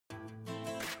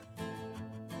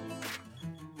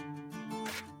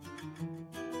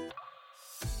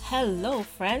Hello,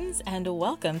 friends, and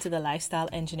welcome to the Lifestyle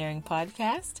Engineering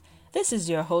Podcast. This is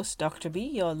your host, Dr. B,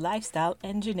 your lifestyle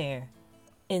engineer.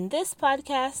 In this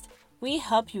podcast, we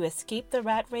help you escape the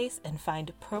rat race and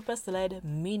find purpose-led,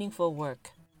 meaningful work.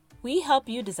 We help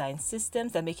you design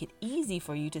systems that make it easy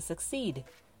for you to succeed.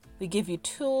 We give you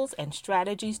tools and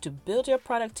strategies to build your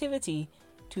productivity,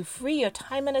 to free your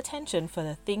time and attention for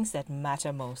the things that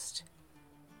matter most.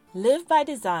 Live by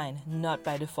design, not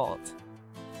by default.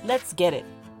 Let's get it.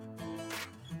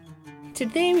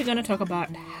 Today we're going to talk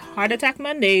about Heart Attack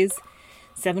Mondays,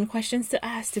 7 questions to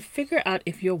ask to figure out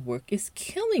if your work is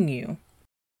killing you.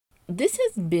 This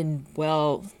has been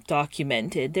well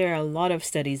documented. There are a lot of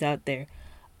studies out there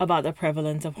about the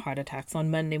prevalence of heart attacks on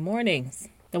Monday mornings.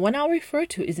 The one I'll refer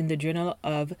to is in the Journal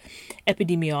of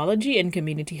Epidemiology and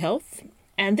Community Health.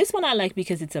 And this one I like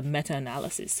because it's a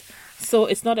meta-analysis. So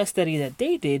it's not a study that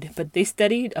they did, but they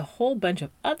studied a whole bunch of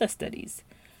other studies.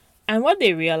 And what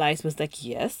they realized was that,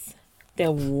 yes,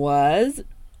 there was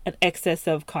an excess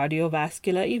of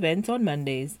cardiovascular events on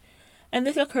Mondays, and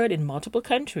this occurred in multiple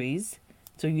countries.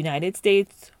 So United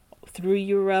States, through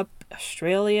Europe,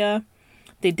 Australia.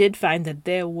 They did find that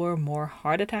there were more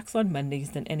heart attacks on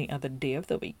Mondays than any other day of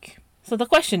the week. So the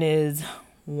question is,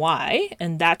 why?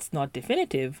 And that's not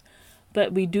definitive,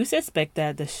 but we do suspect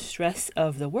that the stress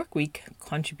of the work week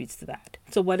contributes to that.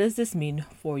 So what does this mean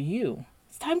for you?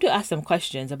 It's time to ask some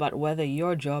questions about whether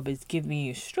your job is giving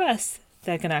you stress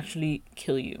that can actually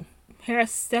kill you. Here are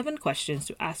 7 questions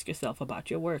to ask yourself about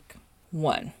your work.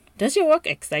 1. Does your work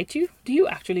excite you? Do you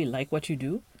actually like what you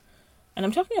do? And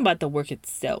I'm talking about the work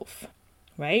itself,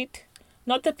 right?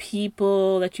 Not the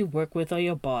people that you work with or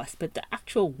your boss, but the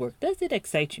actual work. Does it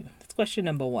excite you? That's question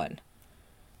number 1.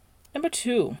 Number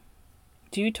 2,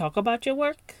 do you talk about your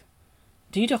work?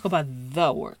 Do you talk about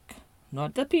the work?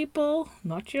 Not the people,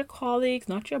 not your colleagues,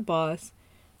 not your boss.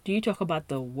 Do you talk about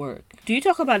the work? Do you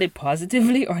talk about it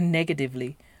positively or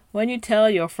negatively? When you tell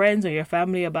your friends or your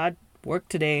family about work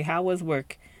today, how was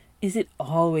work? Is it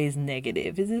always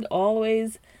negative? Is it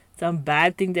always some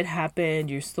bad thing that happened?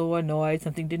 You're so annoyed,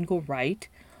 something didn't go right?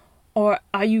 Or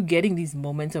are you getting these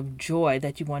moments of joy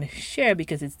that you want to share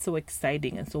because it's so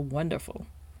exciting and so wonderful?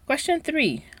 Question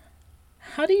 3.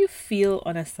 How do you feel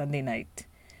on a Sunday night?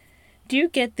 Do you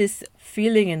get this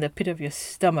feeling in the pit of your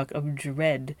stomach of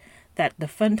dread that the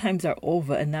fun times are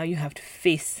over and now you have to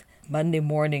face Monday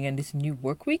morning and this new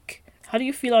work week? How do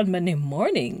you feel on Monday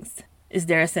mornings? Is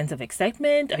there a sense of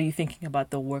excitement? Are you thinking about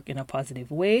the work in a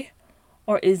positive way?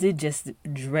 Or is it just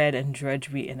dread and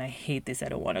drudgery and I hate this, I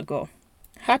don't want to go?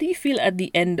 How do you feel at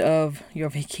the end of your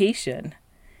vacation?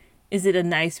 Is it a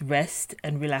nice rest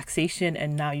and relaxation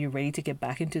and now you're ready to get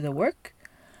back into the work?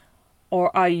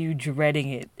 Or are you dreading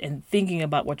it and thinking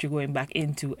about what you're going back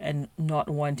into and not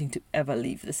wanting to ever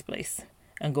leave this place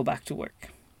and go back to work?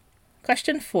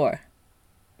 Question 4.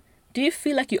 Do you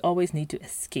feel like you always need to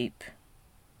escape?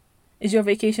 Is your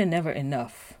vacation never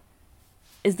enough?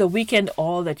 Is the weekend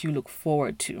all that you look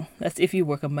forward to? That's if you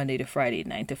work a Monday to Friday,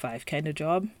 9 to 5 kind of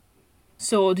job.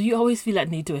 So do you always feel that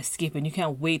need to escape and you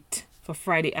can't wait for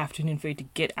Friday afternoon for you to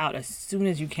get out as soon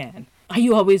as you can? Are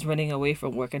you always running away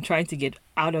from work and trying to get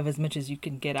out of as much as you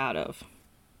can get out of?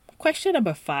 Question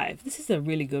number 5. This is a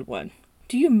really good one.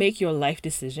 Do you make your life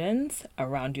decisions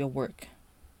around your work?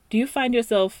 Do you find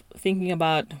yourself thinking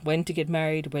about when to get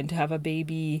married, when to have a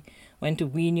baby, when to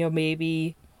wean your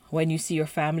baby, when you see your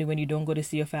family, when you don't go to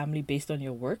see your family based on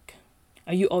your work?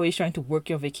 Are you always trying to work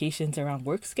your vacations around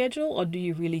work schedule, or do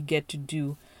you really get to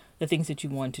do the things that you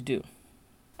want to do?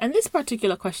 And this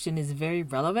particular question is very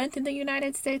relevant in the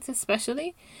United States,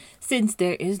 especially since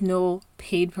there is no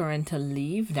paid parental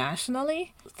leave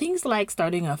nationally. Things like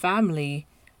starting a family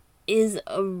is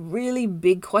a really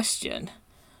big question,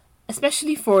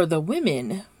 especially for the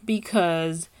women,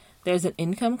 because there's an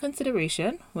income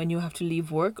consideration when you have to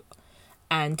leave work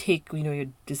and take, your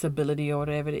disability or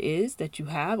whatever it is that you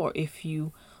have, or if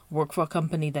you work for a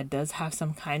company that does have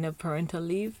some kind of parental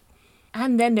leave.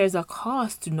 And then there's a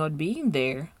cost to not being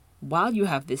there while you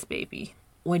have this baby.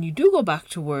 When you do go back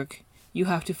to work, you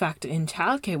have to factor in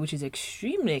childcare, which is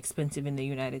extremely expensive in the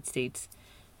United States.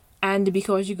 And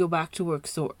because you go back to work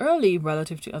so early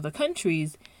relative to other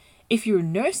countries, if you're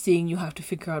nursing, you have to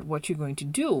figure out what you're going to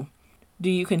do. Do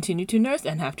you continue to nurse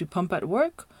and have to pump at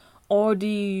work? Or do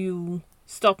you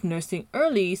stop nursing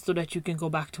early so that you can go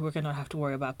back to work and not have to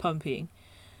worry about pumping?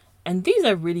 And these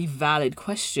are really valid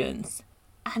questions.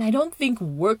 And I don't think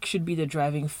work should be the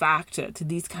driving factor to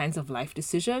these kinds of life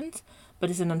decisions, but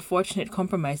it's an unfortunate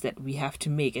compromise that we have to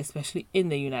make, especially in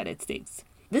the United States.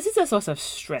 This is a source of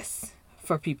stress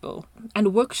for people,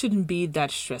 and work shouldn't be that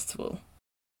stressful.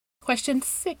 Question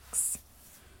 6.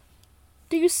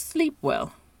 Do you sleep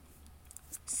well?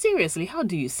 Seriously, how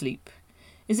do you sleep?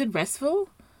 Is it restful?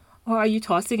 Or are you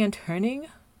tossing and turning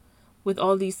with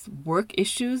all these work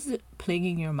issues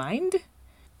plaguing your mind?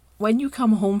 When you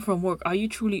come home from work, are you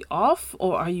truly off,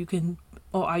 or are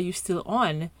you still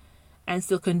on and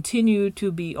still continue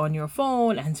to be on your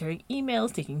phone, answering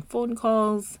emails, taking phone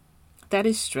calls? That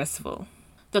is stressful.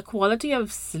 The quality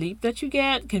of sleep that you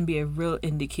get can be a real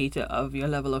indicator of your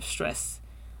level of stress.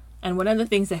 And one of the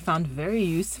things I found very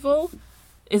useful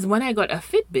is when I got a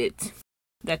Fitbit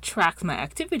that tracks my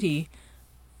activity.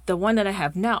 The one that I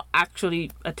have now actually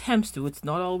attempts to, it's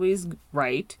not always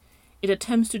right, it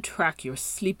attempts to track your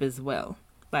sleep as well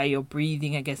by your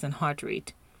breathing, I guess, and heart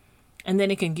rate. And then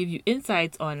it can give you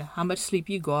insights on how much sleep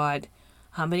you got,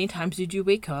 how many times did you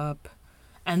wake up,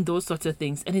 and those sorts of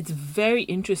things. And it's very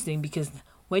interesting because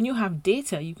when you have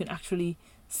data, you can actually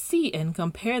see and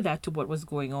compare that to what was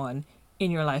going on in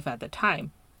your life at the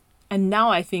time. And now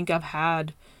I think I've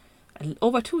had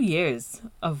over 2 years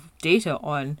of data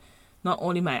on not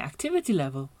only my activity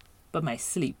level, but my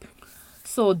sleep.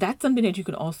 So that's something that you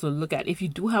can also look at. If you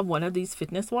do have one of these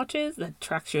fitness watches that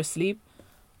tracks your sleep,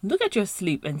 look at your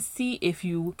sleep and see if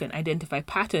you can identify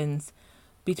patterns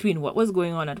between what was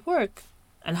going on at work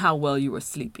and how well you were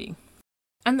sleeping.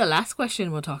 And the last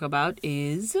question we'll talk about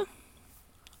is,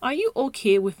 are you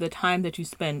okay with the time that you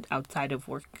spend outside of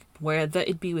work, whether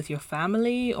it be with your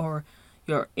family or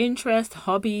your interests,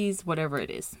 hobbies, whatever it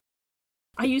is?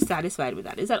 Are you satisfied with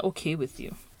that? Is that okay with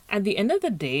you? At the end of the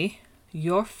day,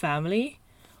 your family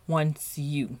wants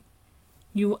you.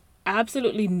 You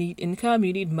absolutely need income.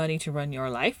 You need money to run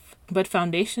your life. But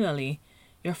foundationally,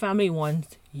 your family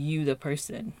wants you, the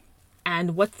person.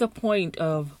 And what's the point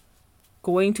of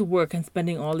going to work and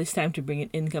spending all this time to bring in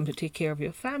income to take care of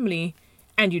your family,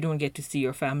 and you don't get to see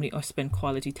your family or spend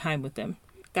quality time with them?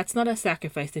 That's not a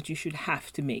sacrifice that you should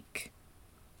have to make.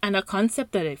 And a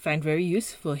concept that I find very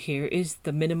useful here is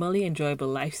the minimally enjoyable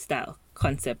lifestyle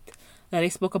concept that I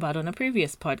spoke about on a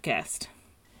previous podcast.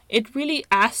 It really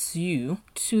asks you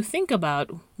to think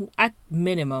about, at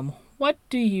minimum, what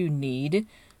do you need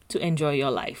to enjoy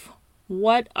your life?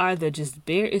 What are the just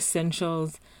bare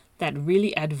essentials that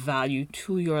really add value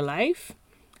to your life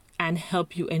and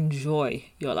help you enjoy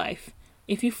your life?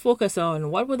 If you focus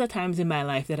on what were the times in my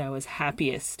life that I was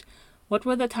happiest, what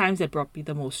were the times that brought me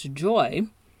the most joy,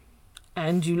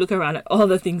 and you look around at all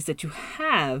the things that you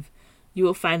have, you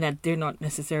will find that they're not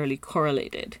necessarily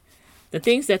correlated. The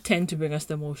things that tend to bring us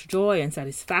the most joy and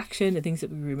satisfaction, the things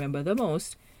that we remember the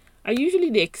most, are usually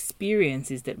the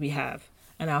experiences that we have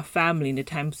and our family and the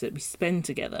times that we spend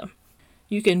together.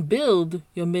 You can build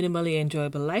your minimally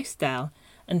enjoyable lifestyle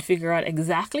and figure out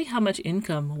exactly how much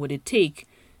income would it take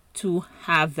to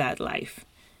have that life.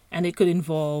 And it could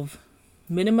involve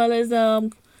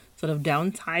minimalism, sort of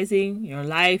downsizing your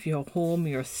life, your home,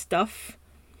 your stuff,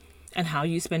 and how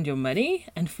you spend your money,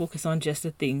 and focus on just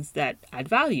the things that add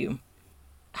value.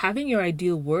 Having your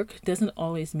ideal work doesn't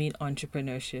always mean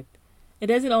entrepreneurship. It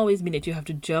doesn't always mean that you have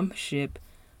to jump ship,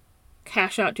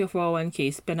 cash out your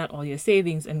 401k, spend out all your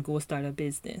savings, and go start a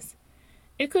business.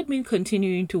 It could mean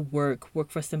continuing to work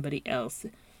for somebody else.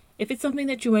 If it's something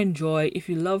that you enjoy, if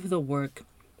you love the work,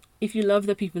 if you love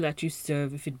the people that you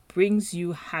serve, if it brings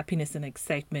you happiness and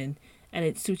excitement and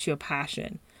it suits your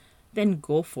passion, then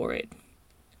go for it.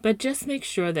 But just make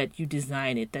sure that you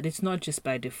design it, that it's not just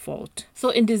by default. So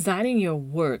in designing your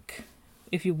work,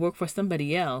 if you work for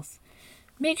somebody else,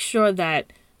 make sure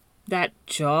that that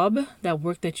job, that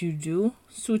work that you do,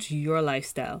 suits your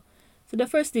lifestyle. So the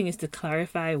first thing is to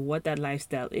clarify what that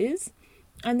lifestyle is,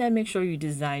 and then make sure you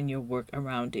design your work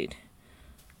around it.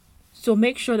 So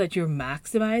make sure that you're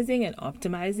maximizing and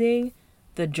optimizing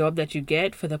the job that you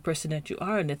get for the person that you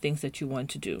are and the things that you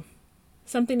want to do.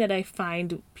 Something that I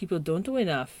find people don't do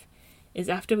enough is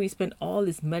after we spend all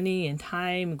this money and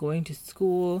time going to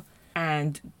school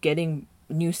and getting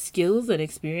new skills and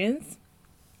experience,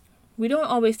 we don't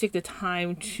always take the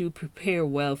time to prepare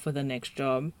well for the next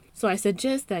job. So I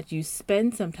suggest that you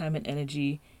spend some time and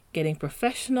energy getting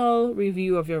professional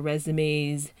review of your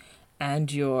resumes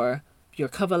and your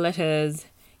cover letters,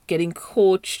 getting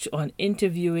coached on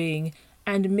interviewing,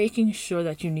 and making sure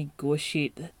that you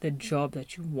negotiate the job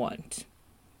that you want.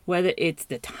 Whether it's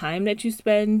the time that you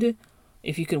spend,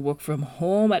 if you can work from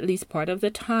home at least part of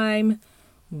the time,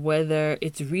 whether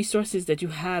it's resources that you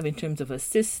have in terms of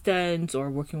assistants or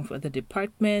working with other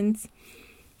departments,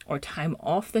 or time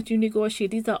off that you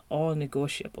negotiate, these are all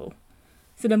negotiable.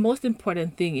 So the most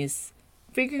important thing is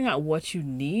figuring out what you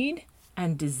need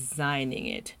and designing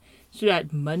it so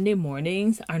that Monday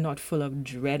mornings are not full of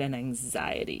dread and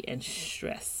anxiety and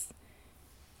stress.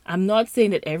 I'm not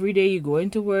saying that every day you go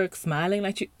into work smiling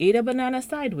like you ate a banana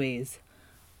sideways,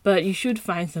 but you should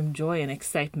find some joy and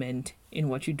excitement in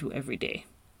what you do every day.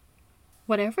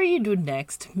 Whatever you do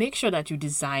next, make sure that you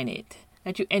design it,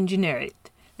 that you engineer it,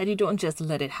 that you don't just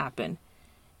let it happen.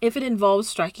 If it involves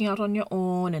striking out on your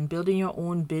own and building your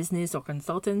own business or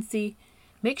consultancy,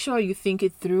 make sure you think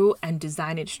it through and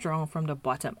design it strong from the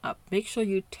bottom up. Make sure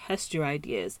you test your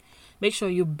ideas. Make sure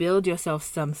you build yourself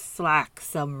some slack,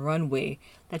 some runway,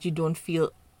 that you don't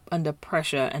feel under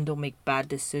pressure and don't make bad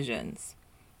decisions.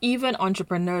 Even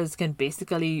entrepreneurs can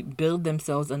basically build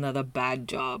themselves another bad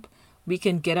job. We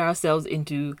can get ourselves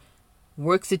into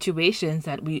work situations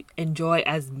that we enjoy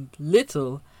as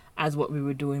little as what we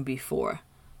were doing before.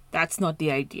 That's not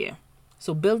the idea.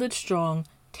 So build it strong,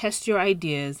 test your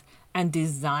ideas, and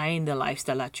design the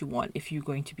lifestyle that you want if you're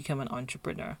going to become an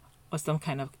entrepreneur or some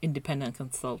kind of independent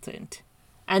consultant.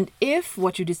 And if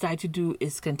what you decide to do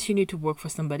is continue to work for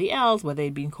somebody else, whether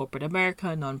it be in corporate America,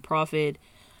 nonprofit,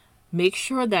 make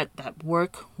sure that that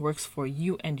work works for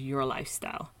you and your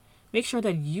lifestyle. Make sure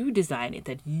that you design it,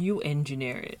 that you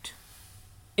engineer it.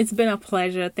 It's been a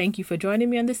pleasure. Thank you for joining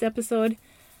me on this episode,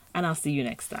 and I'll see you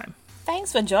next time.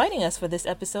 Thanks for joining us for this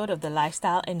episode of the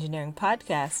Lifestyle Engineering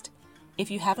Podcast.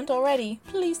 If you haven't already,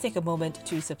 please take a moment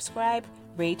to subscribe,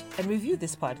 rate, and review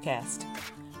this podcast.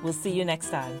 We'll see you next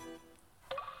time.